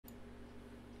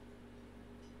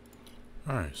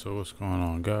Alright, so what's going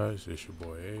on, guys? It's your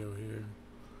boy Ayo here.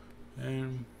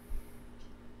 And,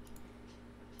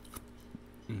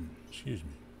 excuse me,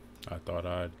 I thought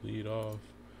I'd lead off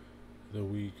the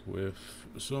week with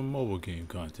some mobile game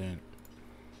content.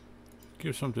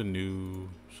 Give something new,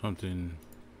 something,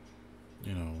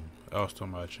 else to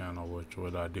my channel, which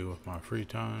what I do with my free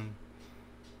time.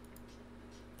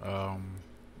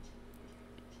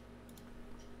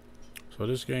 So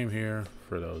this game here,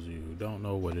 for those of you who don't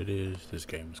know what it is, this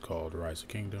game is called Rise of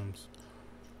Kingdoms.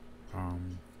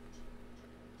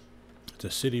 It's a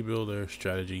city builder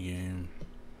strategy game.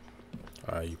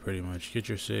 You pretty much get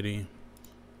your city.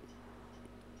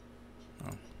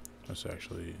 Let's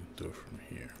actually do it from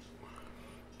here.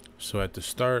 So at the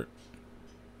start,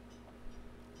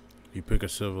 you pick a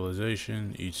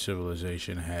civilization. Each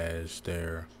civilization has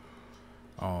their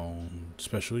own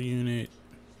special unit.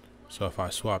 So if I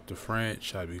swap to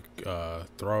French, I'd be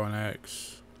throwing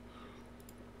axe.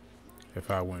 If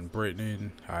I went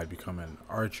Britain, I'd become an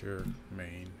archer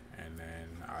main, and then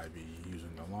I'd be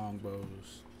using the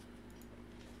longbows.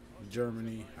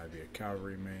 Germany, I'd be a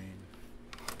cavalry main,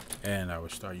 and I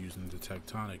would start using the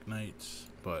tectonic knights.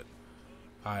 But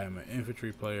I am an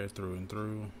infantry player through and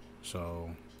through, so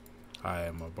I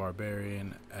am a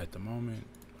barbarian at the moment,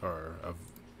 or of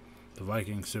the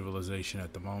Viking civilization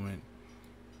at the moment.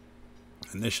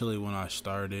 Initially, when I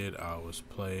started, I was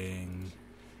playing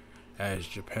as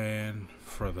Japan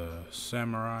for the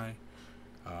samurai.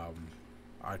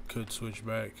 I could switch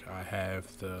back. I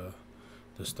have the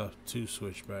stuff to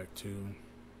switch back to.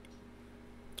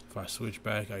 If I switch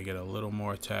back, I get a little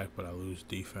more attack, but I lose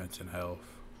defense and health.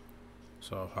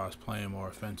 So if I was playing more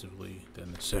offensively,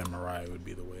 then the samurai would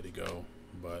be the way to go.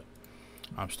 But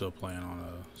I'm still playing on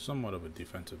a somewhat of a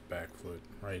defensive back foot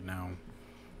right now.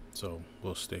 So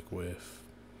we'll stick with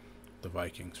the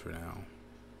Vikings for now.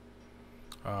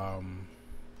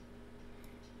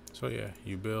 So yeah,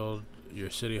 you build your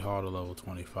city hall to level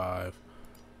 25.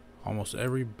 Almost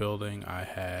every building I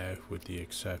have, with the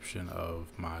exception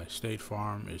of my state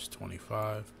farm, is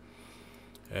 25.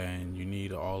 And you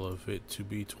need all of it to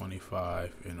be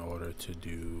 25 in order to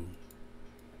do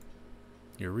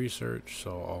your research.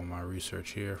 So all my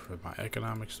research here for my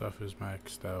economic stuff is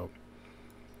maxed out.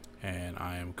 And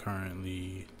I am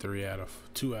currently 2 out of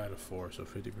 4, so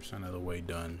 50% of the way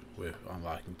done with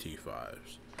unlocking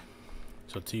T5s.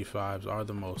 So T5s are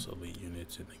the most elite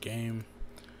units in the game.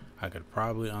 I could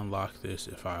probably unlock this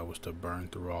if I was to burn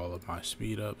through all of my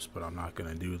speed ups, but I'm not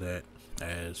going to do that,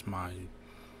 as my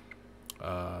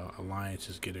alliance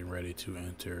is getting ready to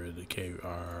enter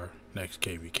our next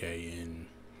KVK in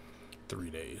 3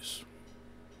 days.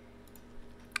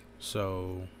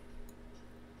 So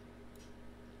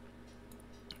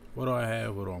what do I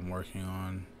have? What I'm working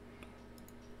on?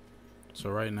 So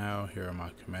right now, here are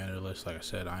my commander lists. Like I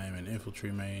said, I am an infantry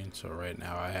main. So right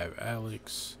now I have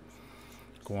Alex,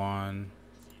 Guan,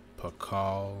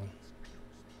 Pakal,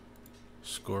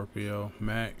 Scorpio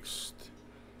maxed.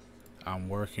 I'm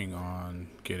working on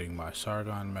getting my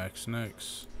Sargon max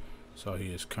next. So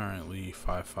he is currently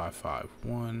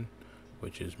 5551,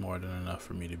 which is more than enough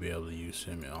for me to be able to use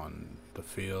him on the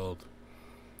field.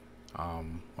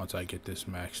 Once I get this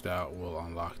maxed out, we'll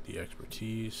unlock the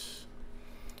expertise,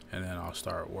 and then I'll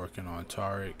start working on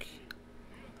Tariq.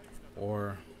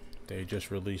 Or they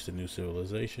just released a new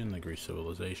civilization, the Greek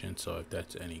civilization, so if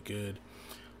that's any good,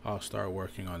 I'll start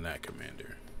working on that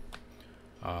commander.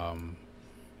 As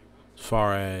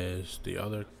far as the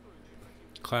other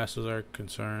classes are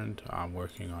concerned, I'm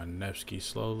working on Nevsky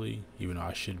slowly, even though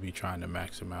I should be trying to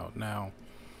max him out now.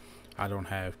 I don't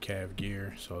have Cav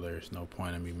gear, so there's no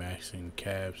point in me maxing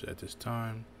Cavs at this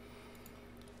time.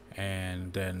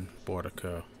 And then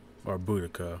Boudica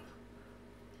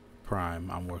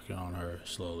Prime, I'm working on her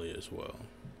slowly as well.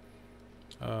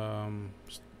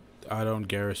 I don't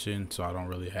garrison, so I don't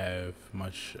really have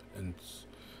much in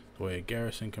the way of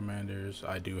garrison commanders.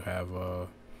 I do have a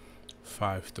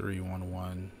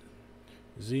 5311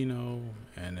 Xeno,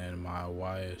 and then my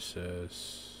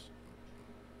YSS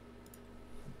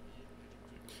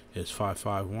is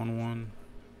 5511,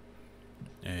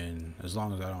 and as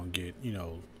long as I don't get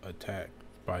attacked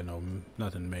by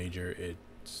nothing major,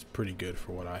 it's pretty good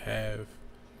for what I have.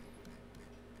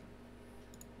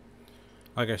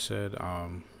 Like I said,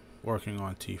 working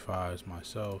on T5s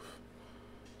myself,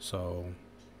 so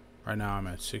right now I'm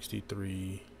at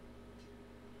 63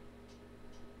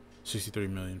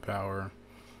 million power,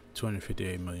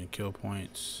 258 million kill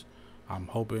points. I'm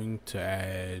hoping to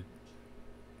add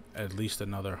at least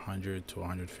another 100 to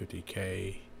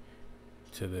 150k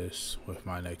to this with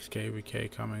my next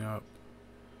KVK coming up.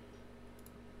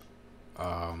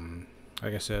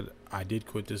 Like I said, I did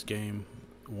quit this game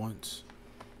once,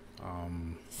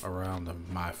 around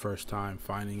my first time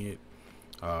finding it.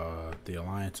 The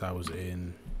alliance I was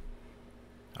in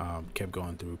kept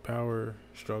going through power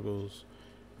struggles,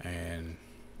 and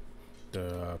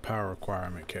the power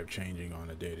requirement kept changing on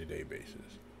a day-to-day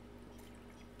basis.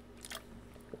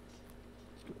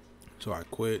 So I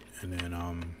quit, and then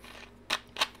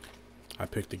I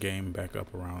picked the game back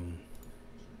up around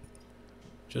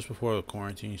just before the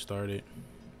quarantine started.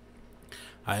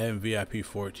 I am VIP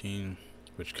 14,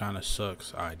 which kind of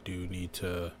sucks. I'm going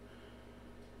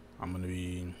to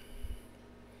be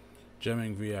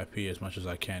gemming VIP as much as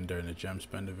I can during the gem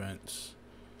spend events.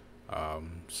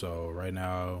 So right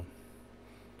now,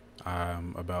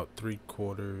 I'm about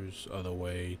 3/4 of the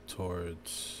way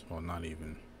towards, well, not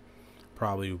even,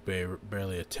 probably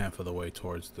barely a tenth of the way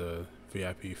towards the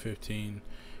VIP 15,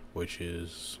 which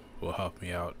will help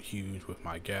me out huge with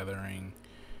my gathering,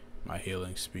 my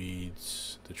healing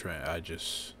speeds, the trend. I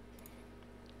just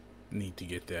need to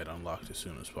get that unlocked as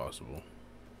soon as possible.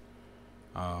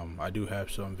 I do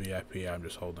have some VIP I'm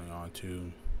just holding on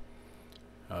to,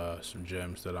 some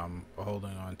gems that I'm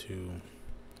holding on to.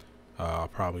 I'll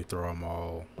probably throw them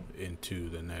all into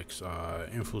the next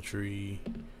infantry,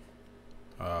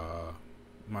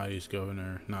 Mighty's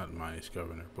Governor, not Mighty's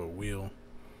Governor, but Wheel,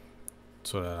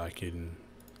 so that I can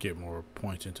get more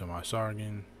points into my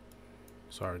Sargon.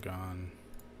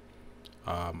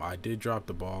 I did drop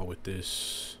the ball with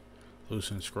this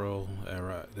Loosen Scroll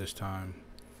this time.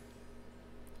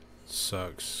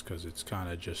 Sucks because it's kind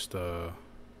of just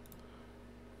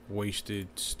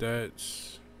wasted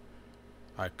stats.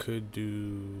 I could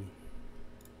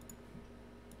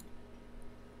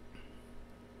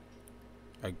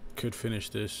finish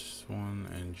this one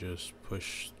and just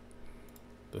push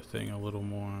the thing a little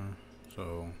more.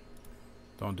 So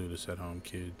don't do this at home,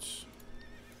 kids.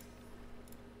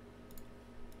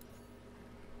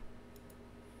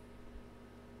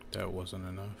 That wasn't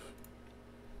enough.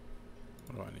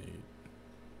 What do I need?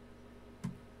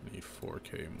 I need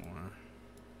 4K more.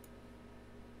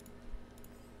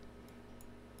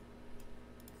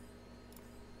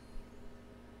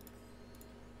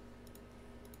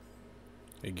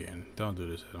 Again, don't do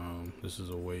this at home. This is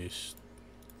a waste.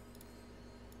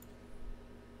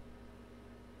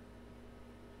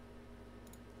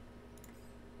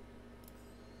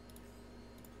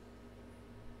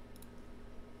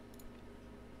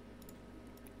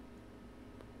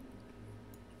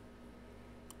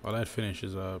 While that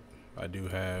finishes up, I do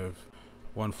have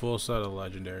one full set of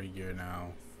legendary gear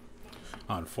now.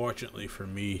 Unfortunately for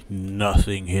me,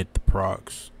 nothing hit the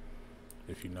procs.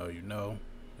 If you know, you know.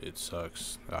 It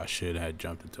sucks. I should have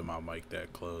jumped into my mic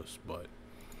that close, but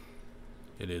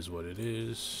it is what it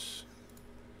is.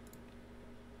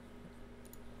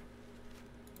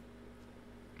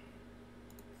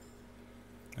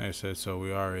 Like I said, so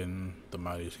we are in the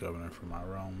Mightiest Governor for my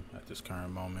realm at this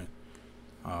current moment.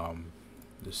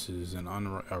 This is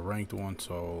a ranked one,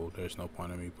 so there's no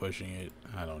point in me pushing it.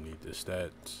 I don't need the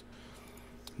stats,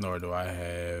 nor do I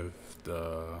have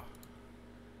the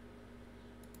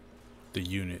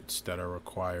units that are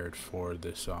required for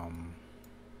this one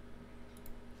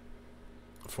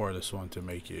to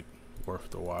make it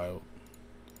worth the while.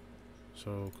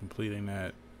 So completing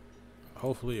that,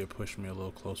 hopefully it pushed me a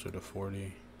little closer to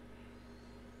 40,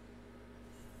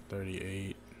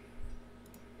 38.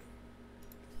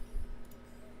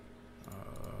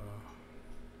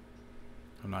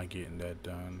 I'm not getting that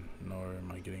done, nor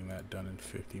am I getting that done in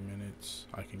 50 minutes.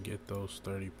 I can get those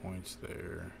 30 points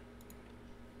there.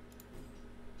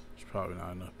 There's probably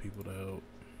not enough people to help.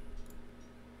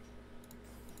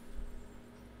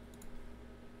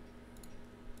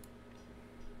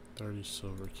 $30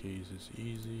 silver keys is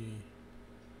easy.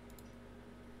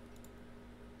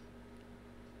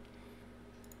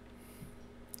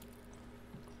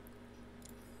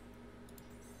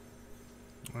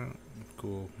 Well,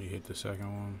 cool. We hit the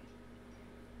second one.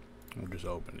 We'll just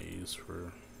open these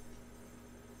for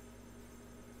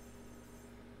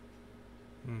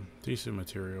decent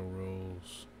material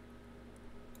rolls.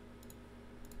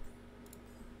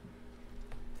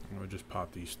 We'll just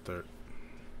pop these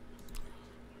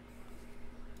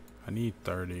I need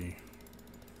 30,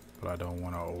 but I don't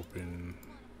want to open.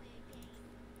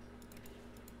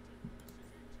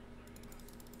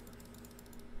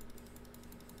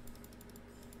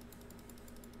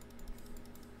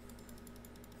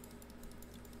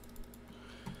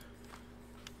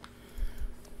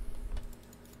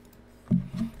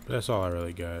 But that's all I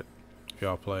really got. If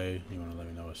y'all play, you want to let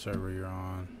me know what server you're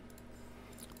on.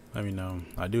 Let me know.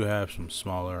 I do have some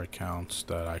smaller accounts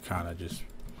that I kind of just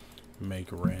make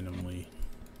randomly.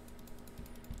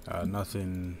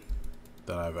 Nothing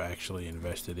that I've actually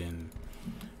invested in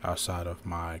outside of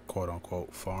my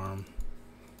quote-unquote farm,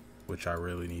 which I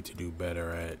really need to do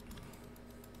better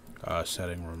at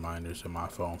setting reminders in my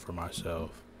phone for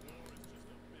myself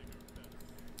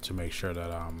to make sure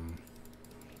that I'm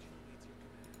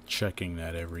checking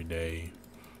that every day,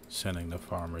 sending the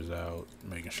farmers out,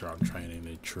 making sure I'm training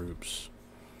the troops.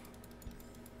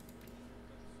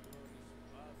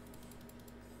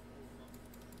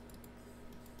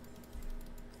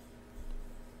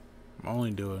 I'm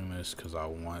only doing this because I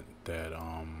want that,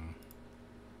 I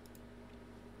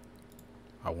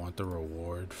want the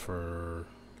reward for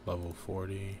level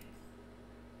 40.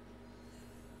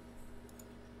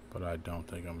 But I don't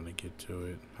think I'm gonna get to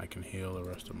it. I can heal the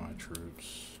rest of my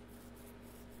troops.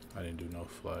 I didn't do no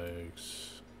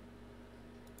flags.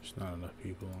 There's not enough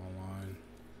people online.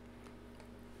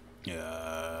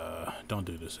 Yeah, don't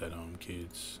do this at home,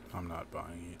 kids. I'm not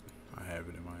buying it. I have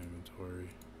it in my inventory.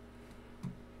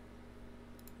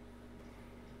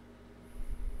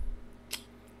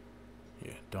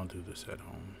 Yeah, don't do this at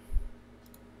home.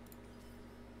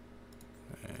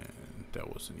 And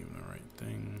that wasn't even the right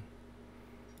thing.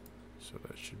 So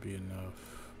that should be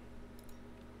enough.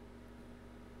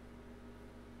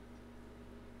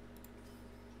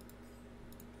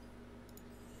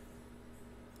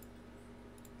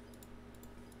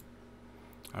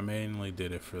 I mainly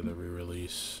did it for the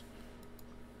re-release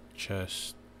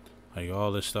chest. Like,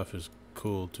 all this stuff is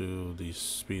cool too. These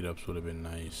speed ups would have been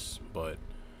nice, but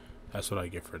that's what I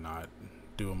get for not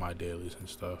doing my dailies and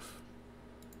stuff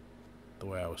the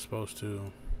way I was supposed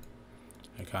to,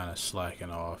 and kind of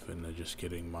slacking off into just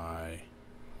getting my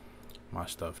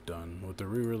stuff done with the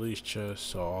re-release chest.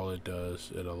 So all it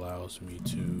does, it allows me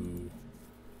to,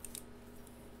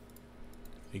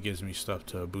 it gives me stuff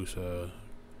to boost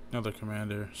another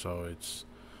commander, so it's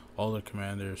all the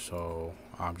commanders. So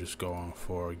I'm just going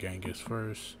for Genghis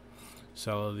first.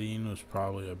 Saladin was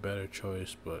probably a better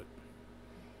choice, but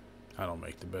I don't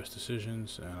make the best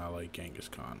decisions, and I like Genghis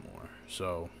Khan more.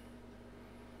 So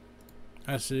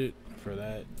that's it for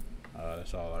that.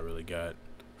 That's all I really got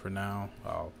for now.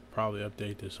 I'll probably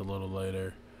update this a little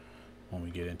later when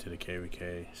we get into the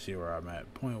KVK, see where I'm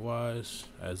at point wise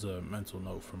as a mental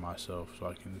note for myself, so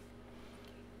I can,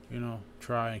 you know,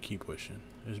 try and keep pushing.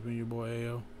 It's been your boy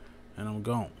Ayo, and I'm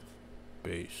gone.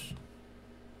 Peace.